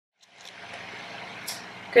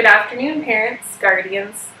Good afternoon, parents,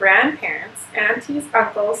 guardians, grandparents, aunties,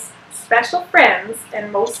 uncles, special friends, and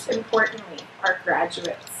most importantly, our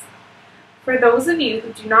graduates. For those of you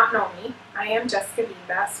who do not know me, I am Jessica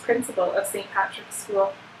Beanbass, principal of St. Patrick's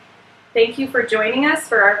School. Thank you for joining us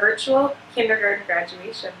for our virtual kindergarten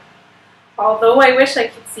graduation. Although I wish I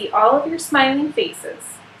could see all of your smiling faces,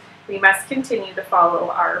 we must continue to follow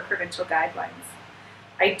our provincial guidelines.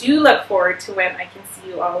 I do look forward to when I can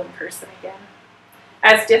see you all in person again.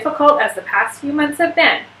 As difficult as the past few months have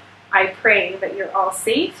been, I pray that you're all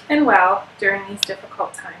safe and well during these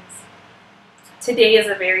difficult times. Today is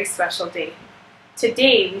a very special day.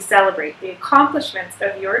 Today we celebrate the accomplishments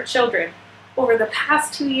of your children over the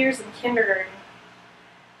past 2 years in kindergarten.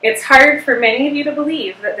 It's hard for many of you to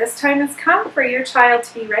believe that this time has come for your child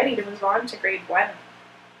to be ready to move on to grade 1.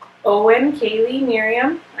 Owen, Kaylee,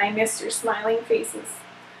 Miriam, I miss your smiling faces.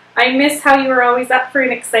 I miss how you were always up for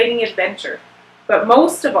an exciting adventure. But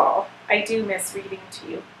most of all, I do miss reading to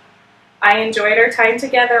you. I enjoyed our time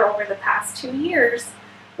together over the past 2 years.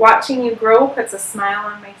 Watching you grow puts a smile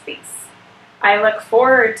on my face. I look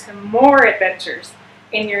forward to more adventures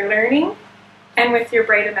in your learning and with your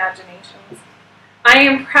bright imaginations. I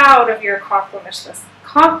am proud of your accomplishments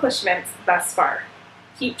thus far.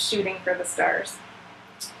 Keep shooting for the stars.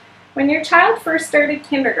 When your child first started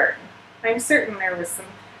kindergarten, I'm certain there was some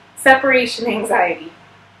separation anxiety.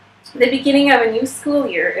 The beginning of a new school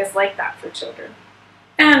year is like that for children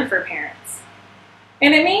and for parents.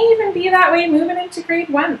 And it may even be that way moving into grade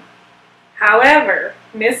 1. However,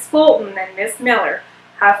 Miss Fulton and Miss Miller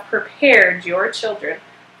have prepared your children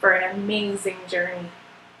for an amazing journey.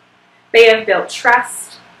 They have built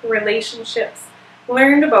trust, relationships,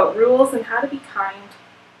 learned about rules and how to be kind.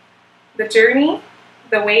 The journey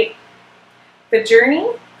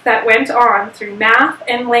that went on through math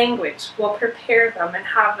and language will prepare them and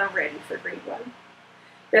have them ready for grade 1.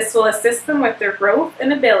 This will assist them with their growth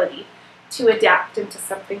and ability to adapt into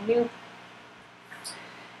something new.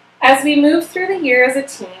 As we move through the year as a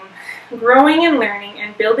team, growing and learning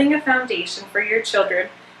and building a foundation for your children,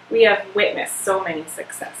 we have witnessed so many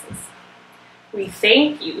successes. We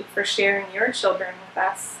thank you for sharing your children with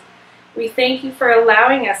us. We thank you for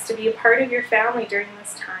allowing us to be a part of your family during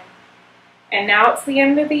this time. And now it's the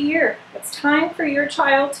end of the year. It's time for your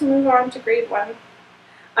child to move on to grade 1.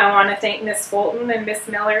 I want to thank Miss Fulton and Miss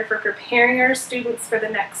Miller for preparing our students for the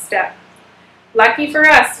next step. Lucky for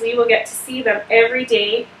us, we will get to see them every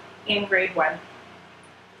day in grade 1.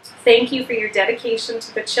 Thank you for your dedication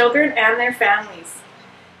to the children and their families.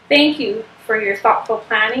 Thank you for your thoughtful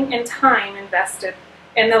planning and time invested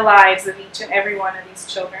in the lives of each and every one of these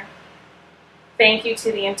children. Thank you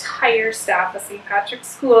to the entire staff of St. Patrick's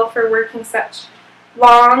School for working such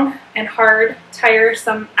long and hard,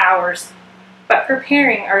 tiresome hours, but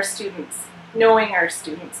preparing our students, knowing our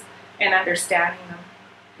students, and understanding them.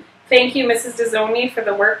 Thank you, Mrs. Dezonie, for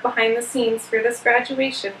the work behind the scenes for this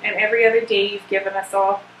graduation and every other day you've given us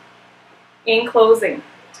all. In closing,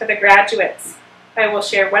 to the graduates, I will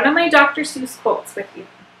share one of my Dr. Seuss quotes with you.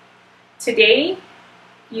 Today,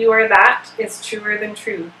 you are that is truer than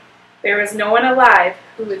true. There is no one alive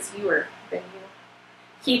who is youer than you.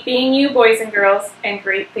 Keep being you, boys and girls, and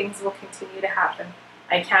great things will continue to happen.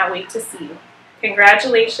 I can't wait to see you.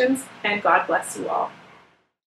 Congratulations, and God bless you all.